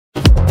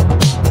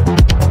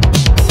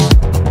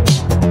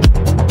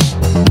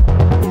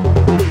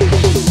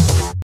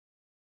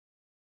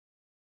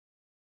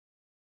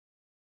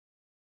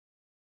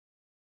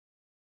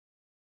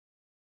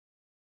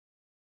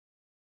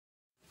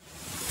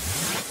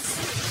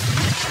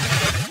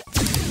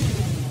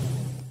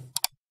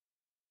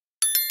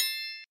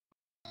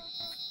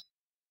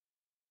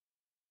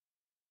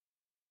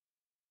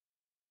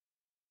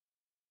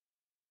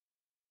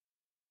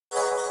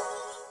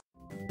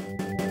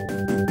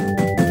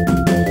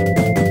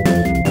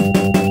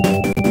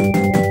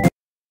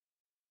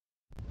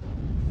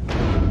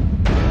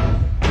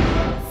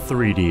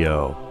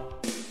Radio.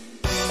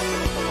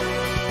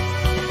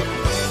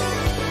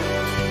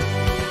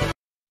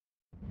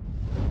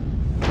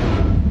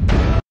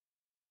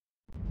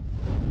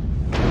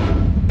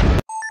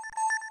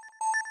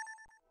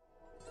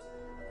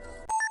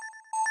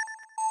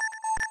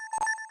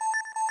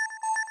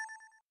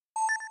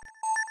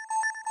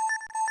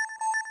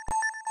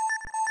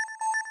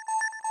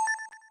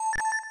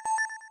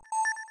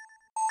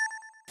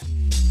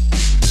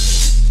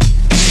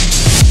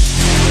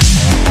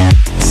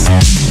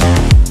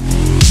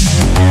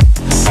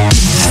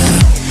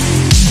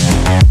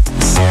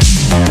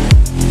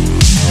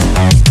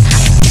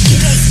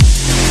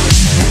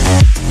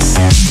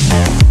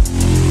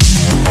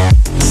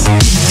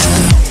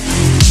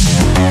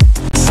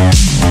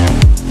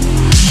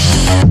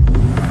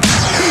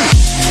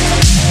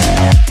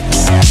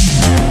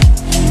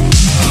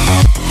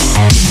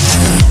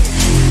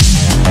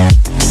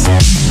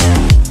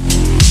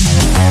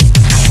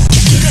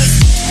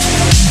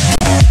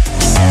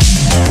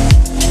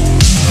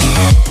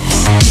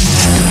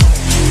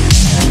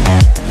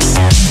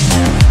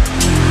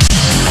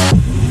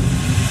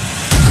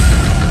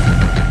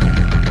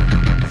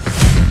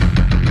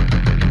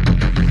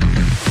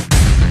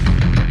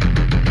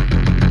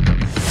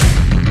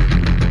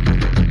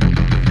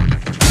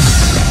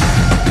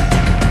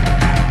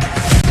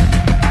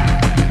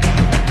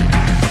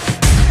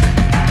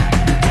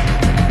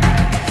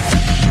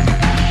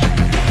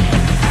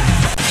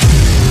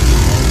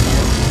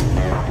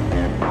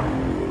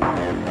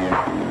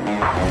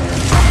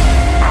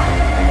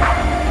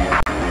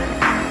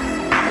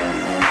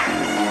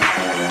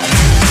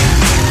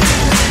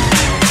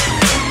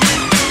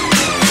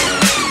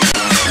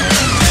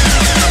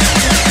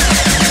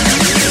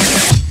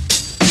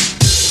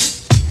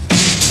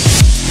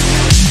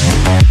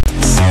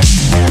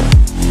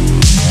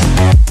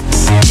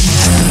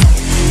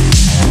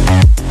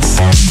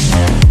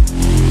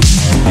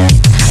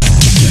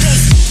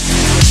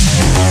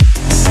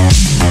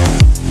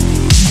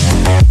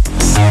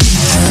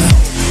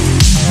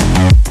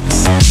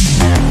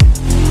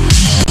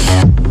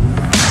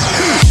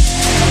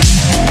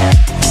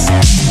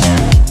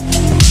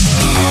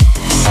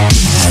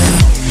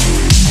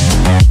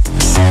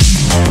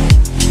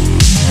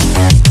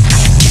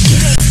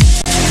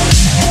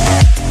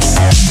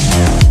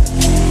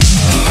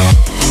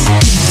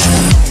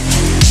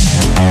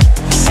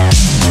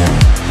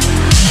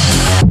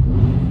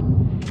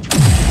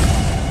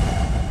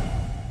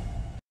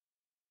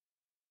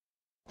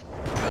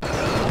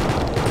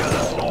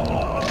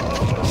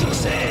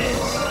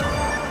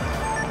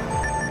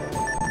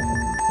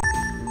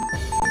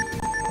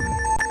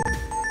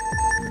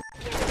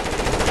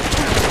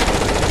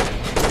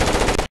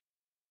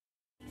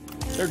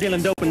 They're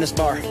dealing dope in this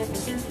bar.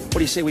 What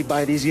do you say we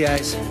buy these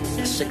guys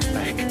a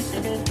six-pack?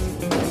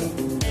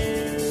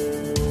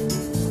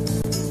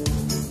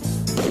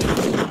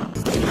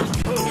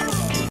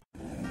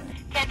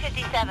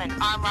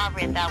 Armed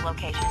robbery at that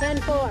location.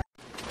 10-4.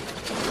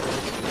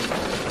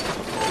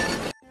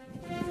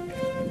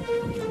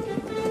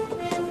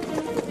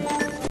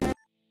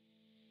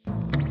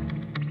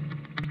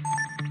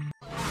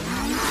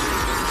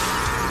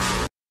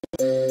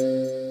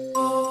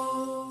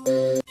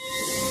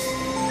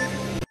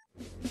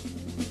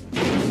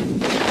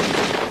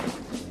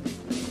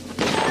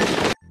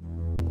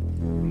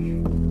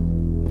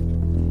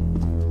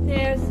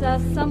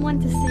 There's someone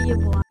to see you,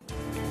 boy.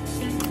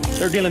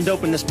 They're dealing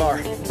dope in this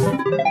bar.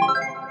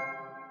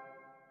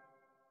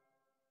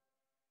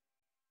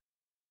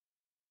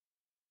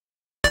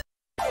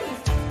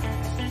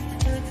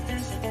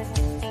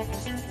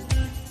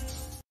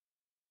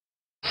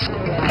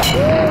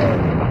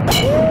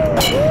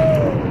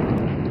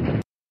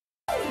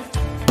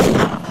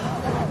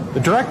 The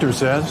director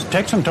says,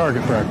 take some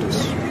target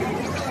practice.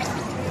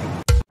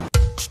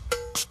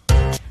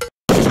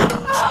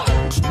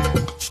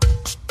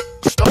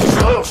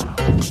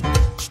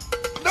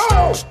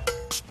 No!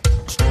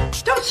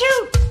 Don't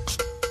shoot!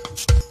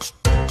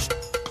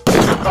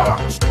 No.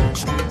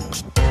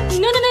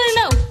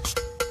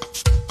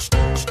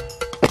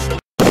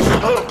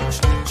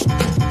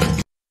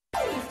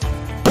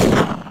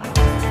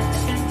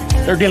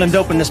 They're dealing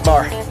dope in this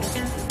bar.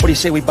 What do you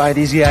say we buy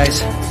these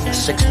guys a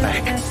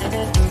six-pack?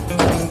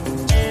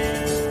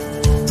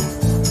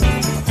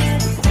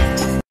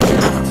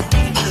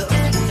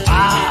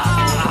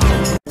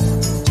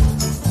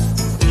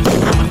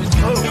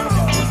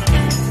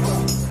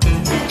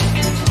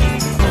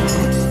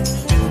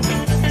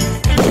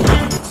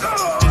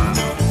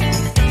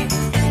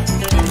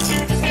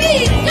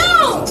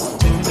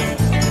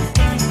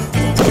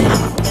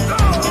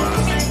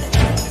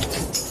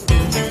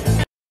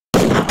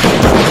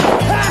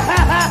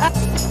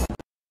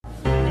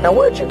 Now,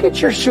 where'd you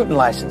get your shooting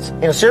license?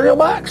 In a cereal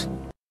box?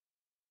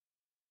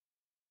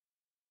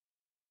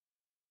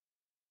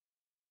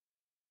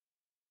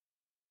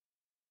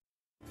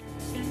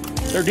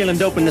 They're dealing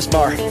dope in this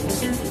bar.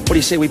 What do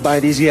you say we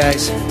buy these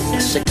guys a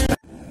six-pack?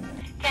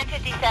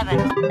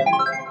 1057.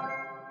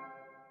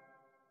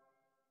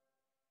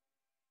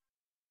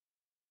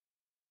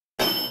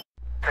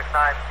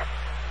 side.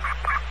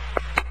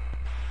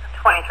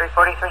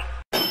 2343.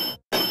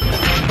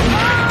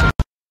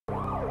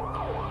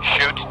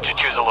 Shoot to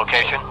choose a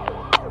location.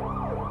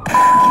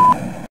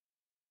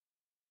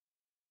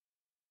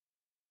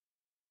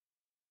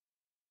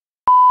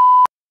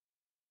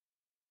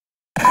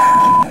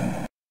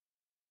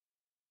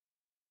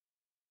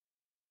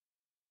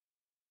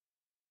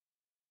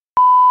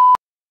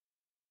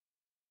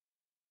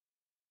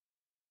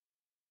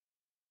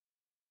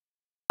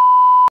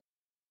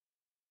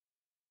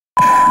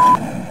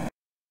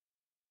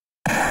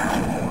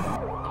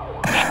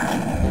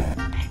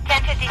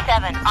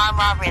 Armed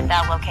robbery at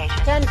that location.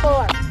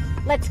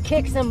 10-4. Let's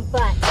kick some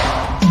butt.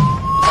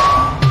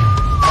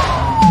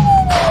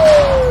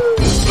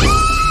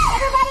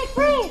 Everybody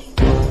freeze!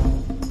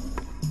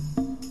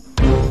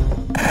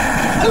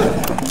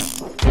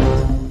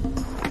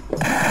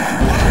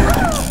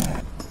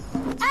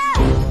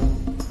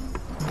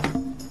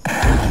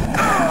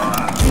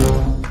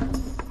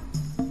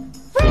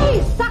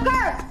 Freeze,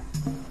 sucker!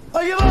 I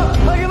give up!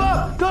 I give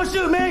up! Don't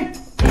shoot me!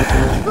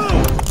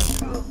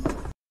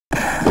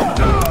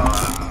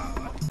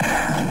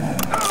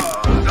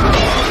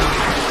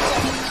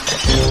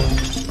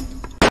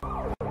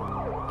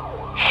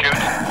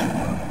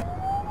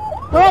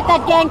 We're at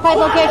that gang fight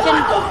location.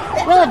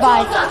 We'll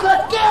advise.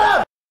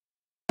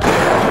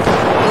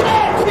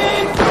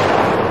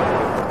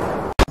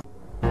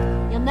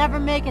 You'll never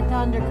make it to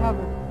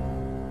undercover.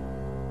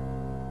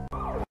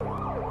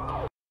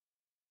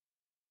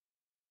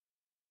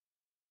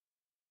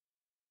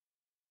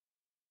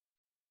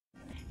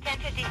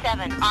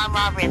 .1057, armed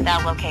robbery at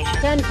that location.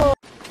 10-4.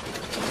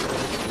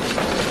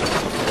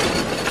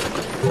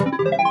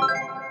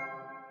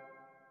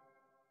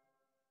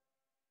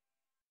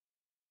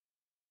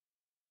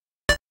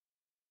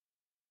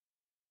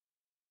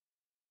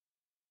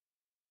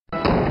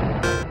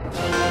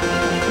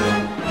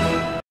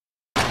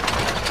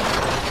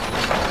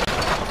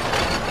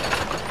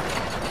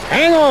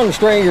 Hang on,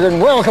 stranger,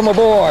 and welcome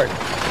aboard.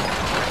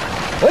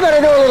 We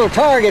better do a little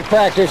target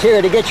practice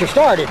here to get you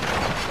started.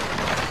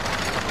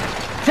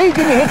 See,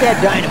 can you hit that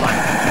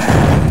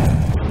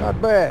dynamite? Not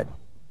bad.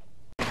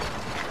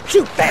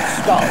 Shoot that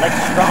skull,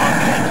 that's strong.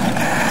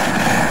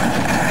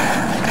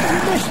 You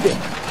missed it.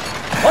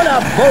 Put a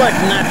bullet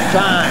in that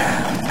sign.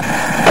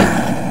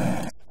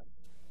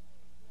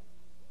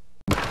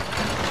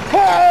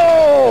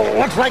 Whoa!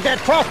 Looks like that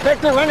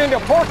prospector ran into a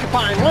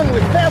porcupine, one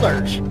with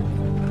feathers.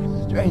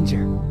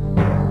 Stranger,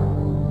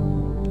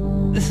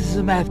 this is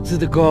a map to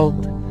the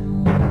gold.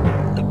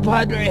 The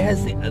Padre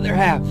has the other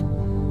half.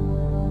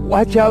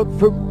 Watch out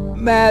for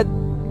Mad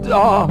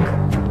Dog.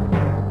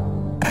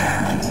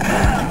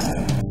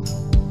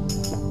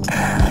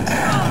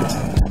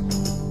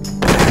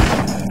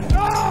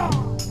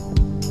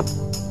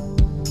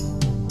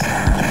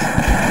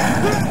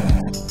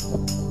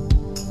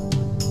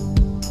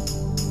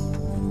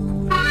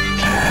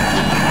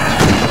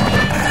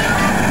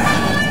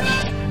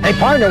 Hey,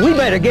 partner, we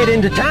better get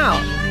into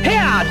town.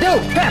 Here,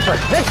 Duke, Pepper,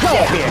 let's go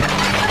here.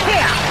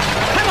 Here,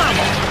 come on.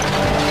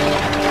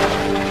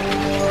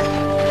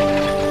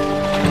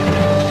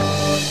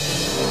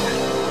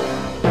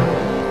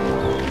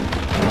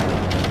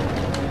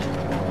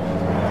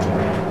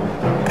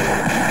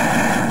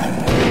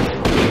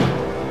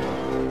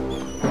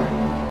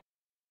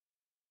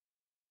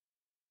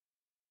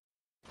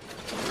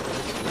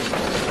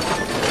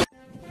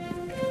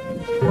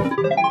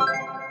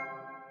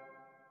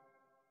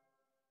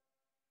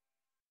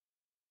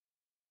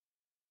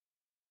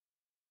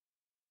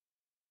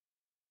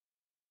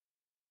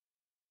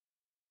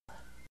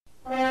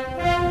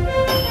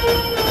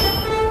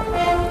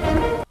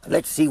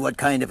 Let's see what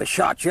kind of a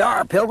shot you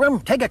are, Pilgrim.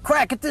 Take a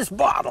crack at this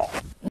bottle.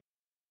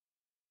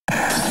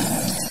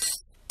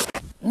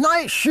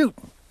 Nice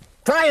shooting.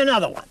 Try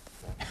another one.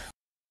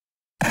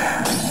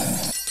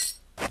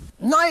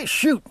 Nice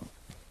shooting.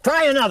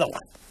 Try another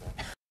one.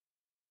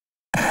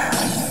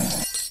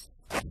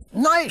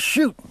 Nice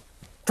shooting.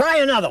 Try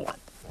another one.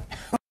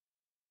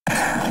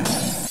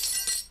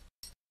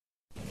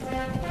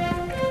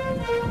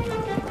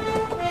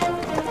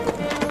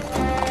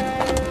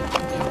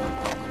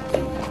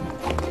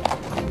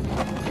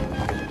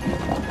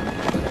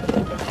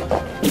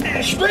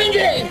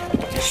 Stranger!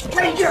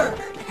 Stranger!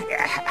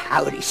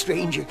 Howdy,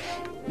 stranger.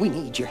 We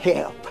need your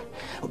help.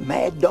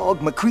 Mad Dog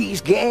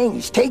McCree's gang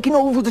is taking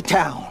over the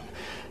town.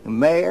 The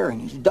mayor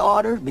and his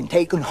daughter have been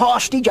taken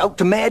hostage out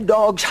to Mad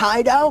Dog's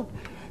hideout.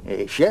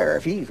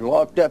 Sheriff, he's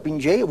locked up in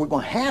jail. We're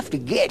going to have to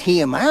get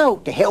him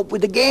out to help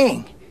with the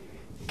gang.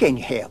 Can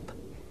you help?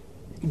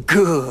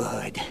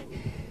 Good.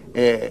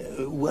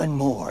 One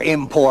more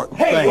important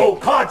thing. Hey,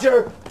 old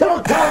codger!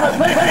 Don't tell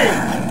him a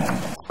thing!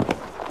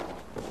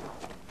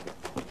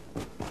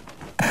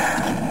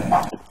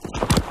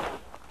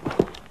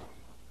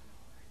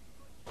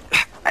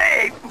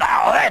 Hey,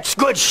 now that's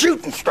good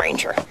shooting,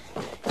 stranger.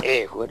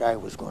 What I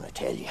was going to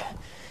tell you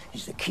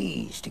is the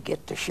keys to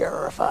get the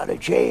sheriff out of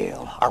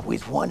jail are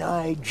with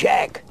One-Eyed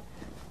Jack.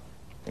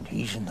 And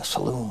he's in the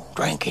saloon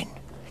drinking.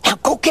 Now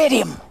go get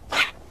him!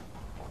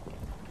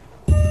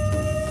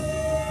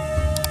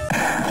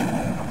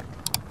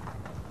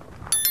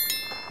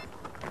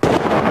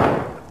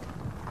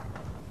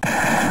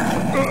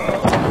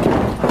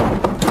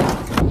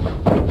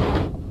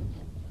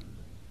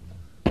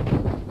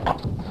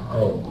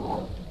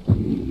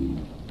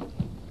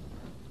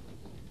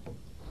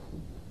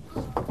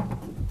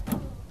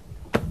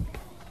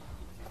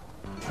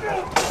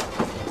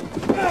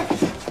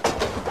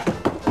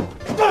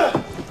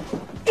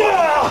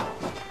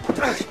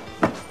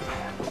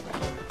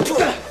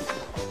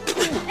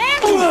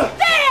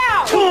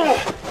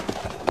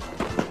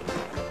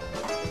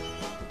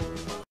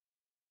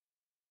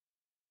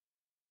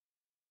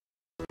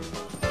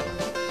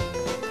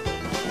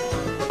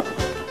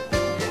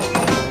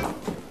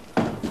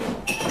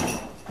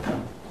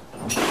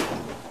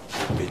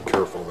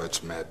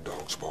 Mad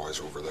Dog's boys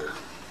over there.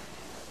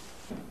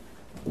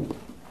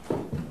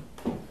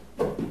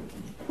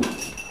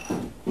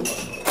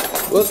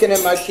 Looking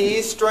at my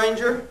keys,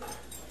 stranger?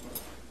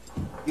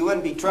 You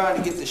wouldn't be trying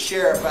to get the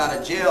sheriff out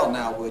of jail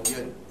now, would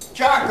you?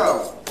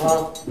 Chaco!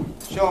 Huh?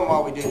 Show him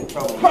what we do to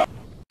trouble him.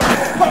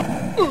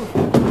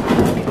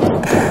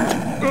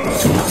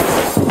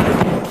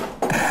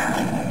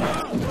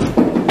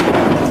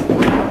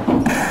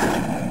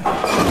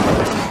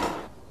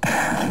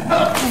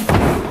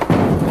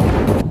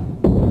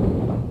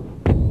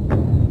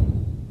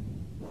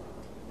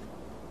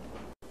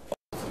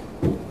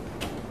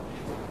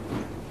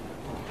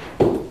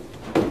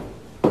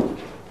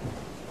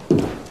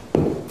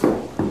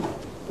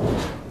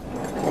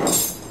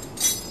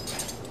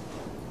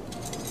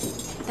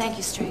 Thank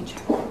you, stranger.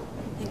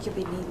 I think you'll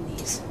be needing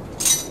these.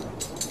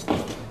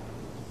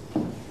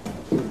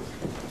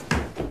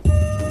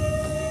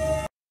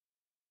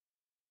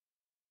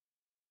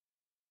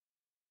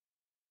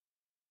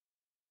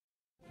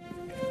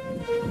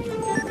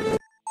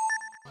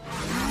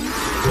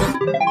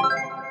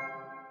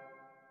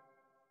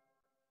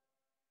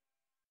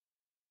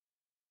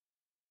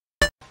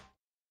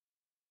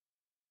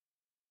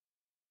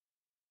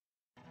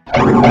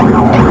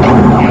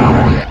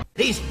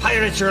 These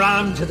pirates are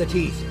armed to the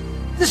teeth.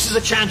 This is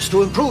a chance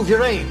to improve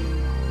your aim.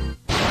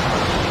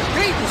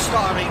 Read the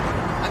story,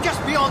 and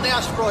just beyond the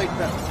asteroid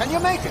belt. Can you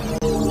make it?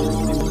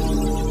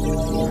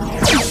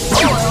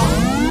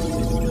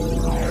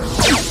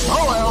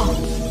 Oh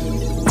well.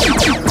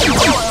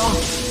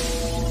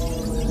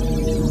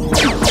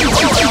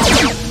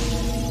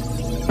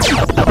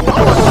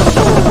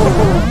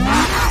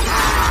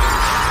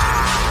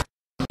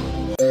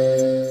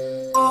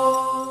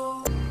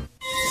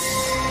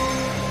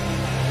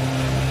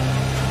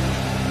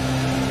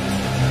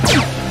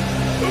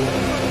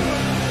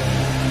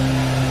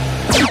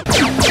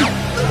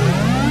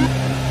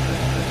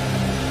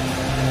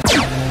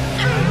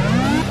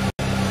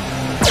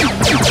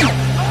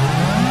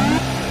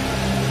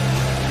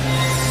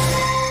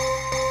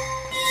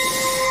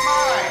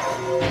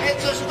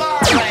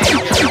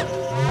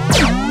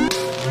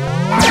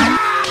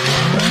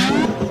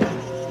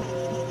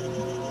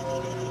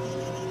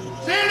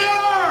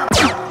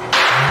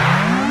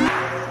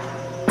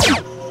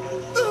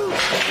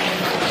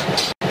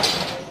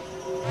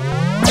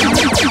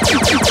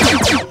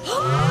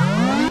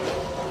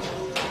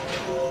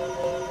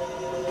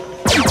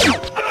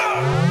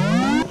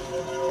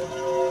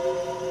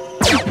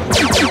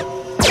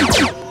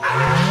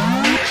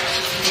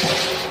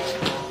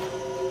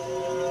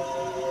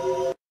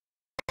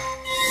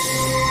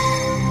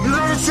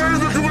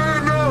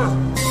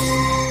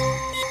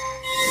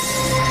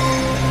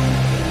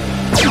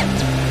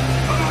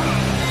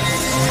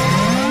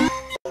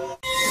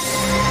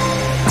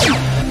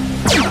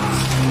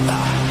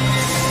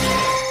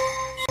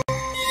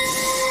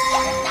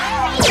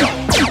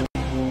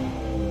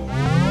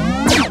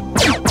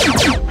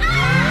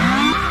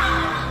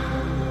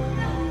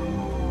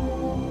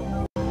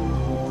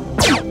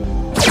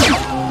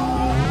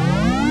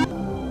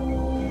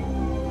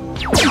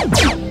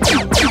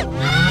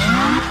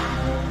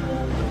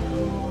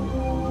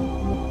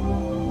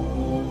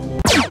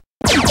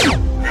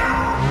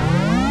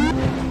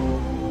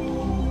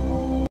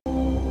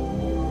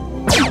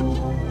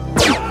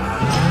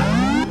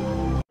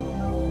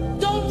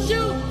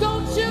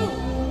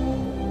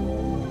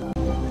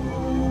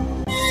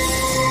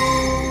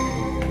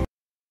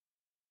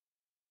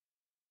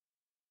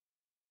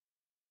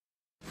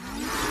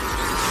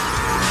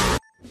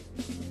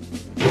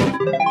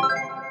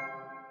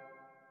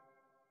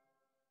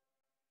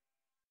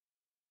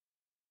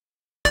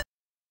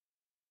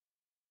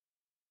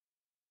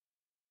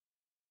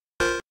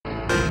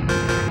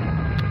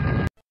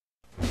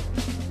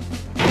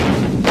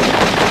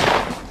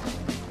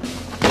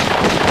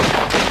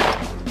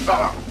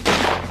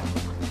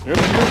 You're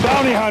the new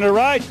bounty hunter,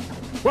 right?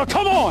 Well,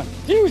 come on!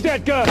 Use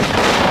that gun!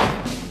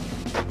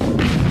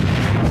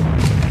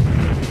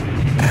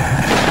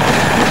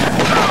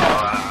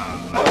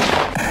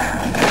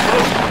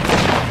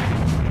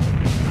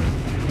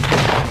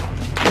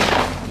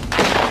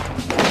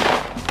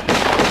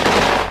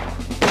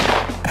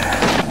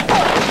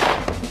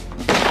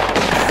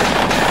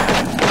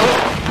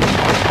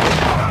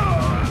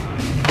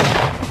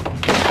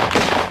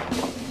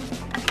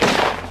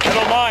 I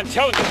don't mind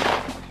telling you.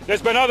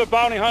 There's been other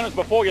bounty hunters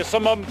before you,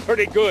 some of them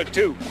pretty good,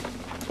 too.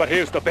 but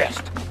here's the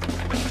best.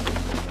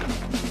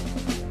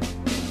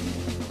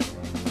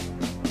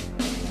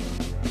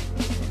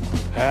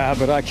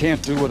 But I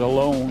can't do it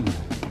alone.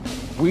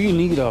 We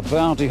need a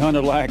bounty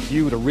hunter like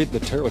you to rid the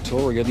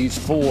territory of these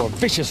 4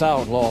 vicious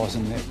outlaws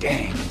and their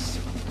gangs.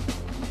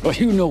 Well,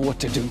 you know what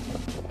to do.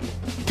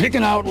 Pick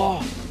an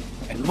outlaw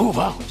and move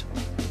out.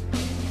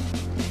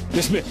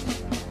 Dismissed.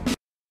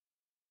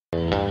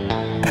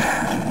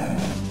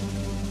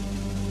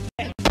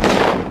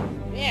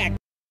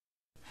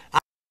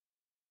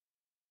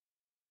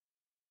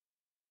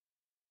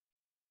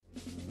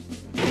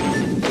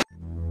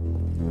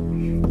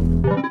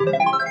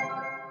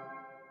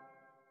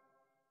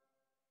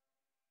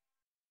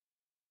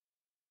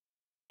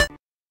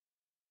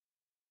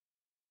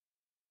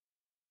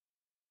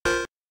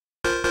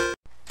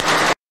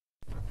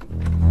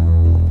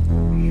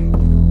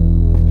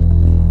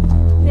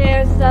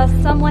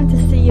 Someone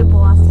to see you,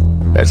 boss.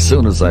 As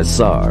soon as I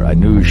saw her, I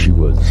knew she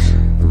was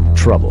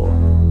trouble.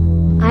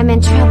 I'm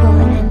in trouble,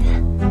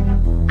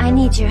 and I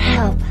need your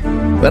help.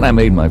 Then I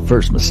made my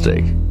first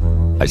mistake.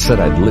 I said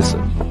I'd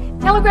listen.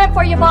 Telegram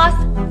for you, boss.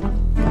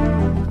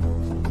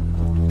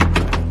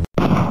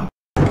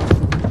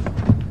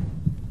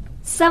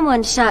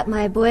 Someone shot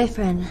my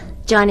boyfriend,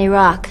 Johnny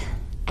Rock,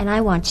 and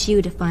I want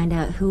you to find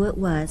out who it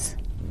was.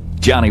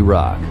 Johnny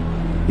Rock.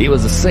 He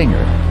was a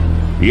singer.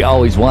 He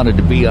always wanted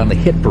to be on the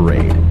hit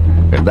parade.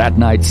 And that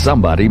night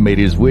somebody made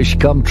his wish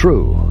come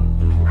true.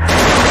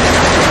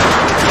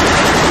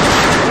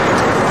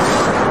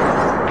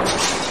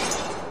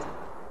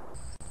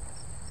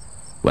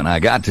 When I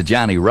got to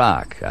Johnny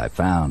Rock, I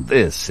found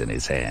this in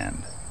his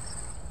hand.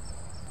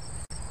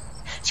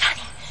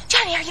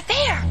 Johnny, are you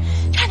there?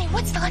 Johnny,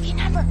 what's the lucky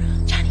number?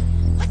 Johnny,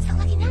 what's the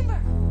lucky number?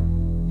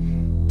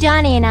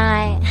 Johnny and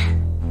I,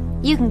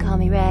 you can call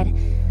me Red,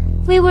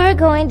 we were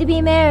going to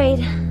be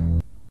married.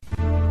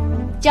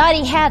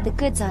 Johnny had the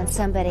goods on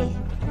somebody,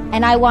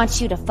 and I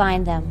want you to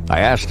find them.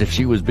 I asked if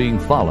she was being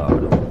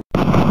followed.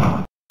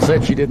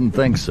 Said she didn't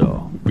think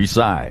so.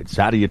 Besides,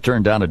 how do you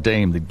turn down a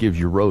dame that gives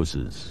you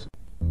roses?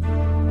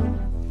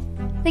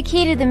 The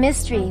key to the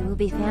mystery will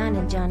be found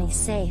in Johnny's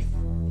safe.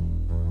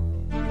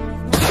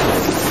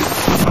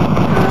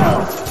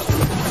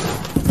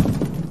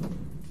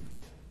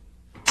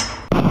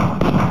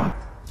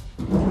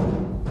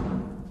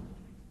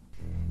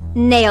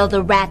 Nail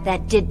the rat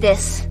that did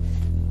this.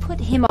 Put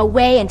him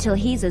away until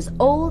he's as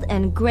old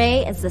and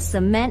gray as the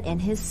cement in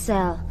his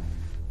cell.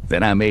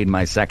 Then I made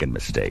my second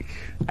mistake.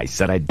 I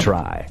said I'd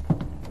try.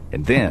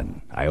 And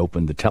then I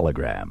opened the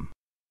telegram.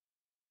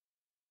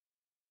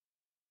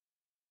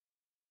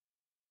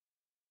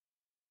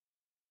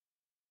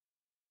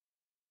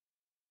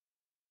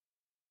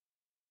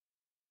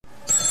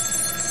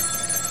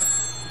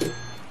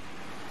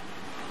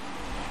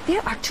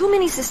 There are too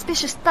many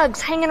suspicious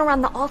thugs hanging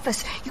around the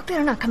office. You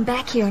better not come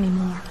back here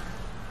anymore.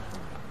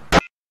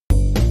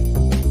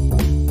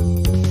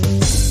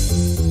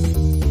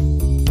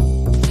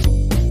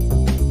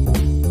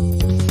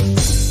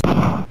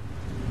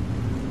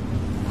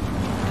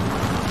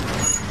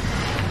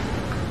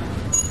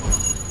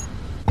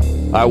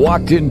 I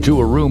walked into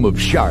a room of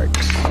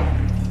sharks.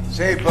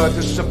 Say, bud,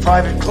 this is a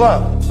private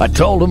club. I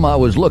told him I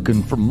was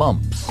looking for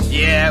mumps.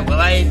 Yeah, well,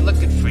 I ain't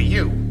looking for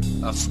you.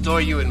 I'll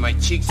store you in my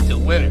cheeks till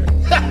winter.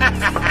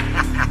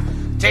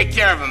 Take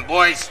care of him,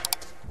 boys.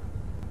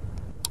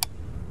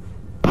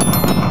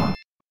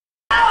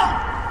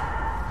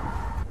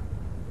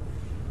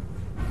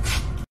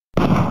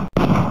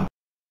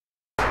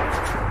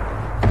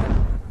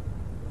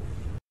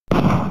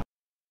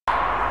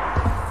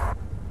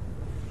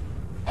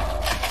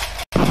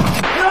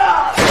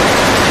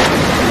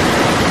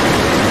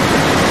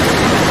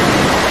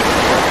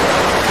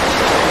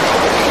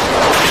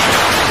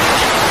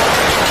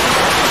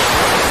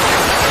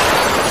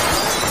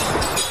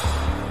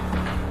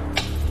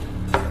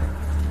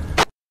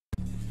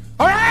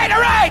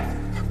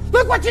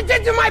 What you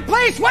did to my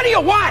place? What do you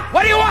want?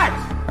 What do you want?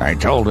 I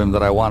told him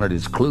that I wanted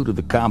his clue to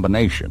the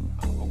combination.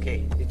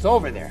 Okay, it's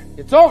over there.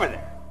 It's over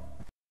there.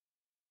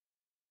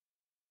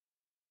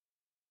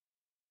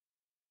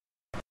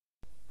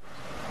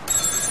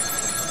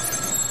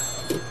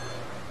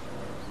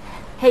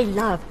 Hey,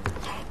 love.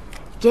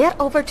 Get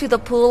over to the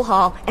pool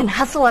hall and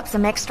hustle up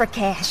some extra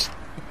cash.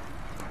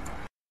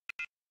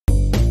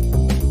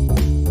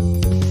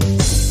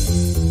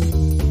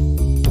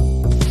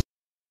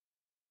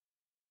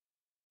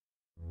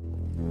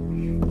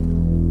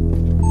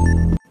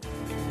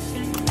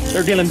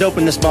 They're dealing dope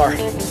in this bar.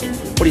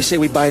 What do you say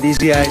we buy these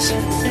guys a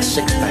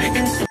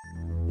 6-pack?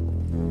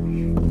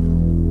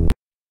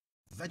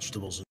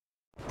 Vegetables.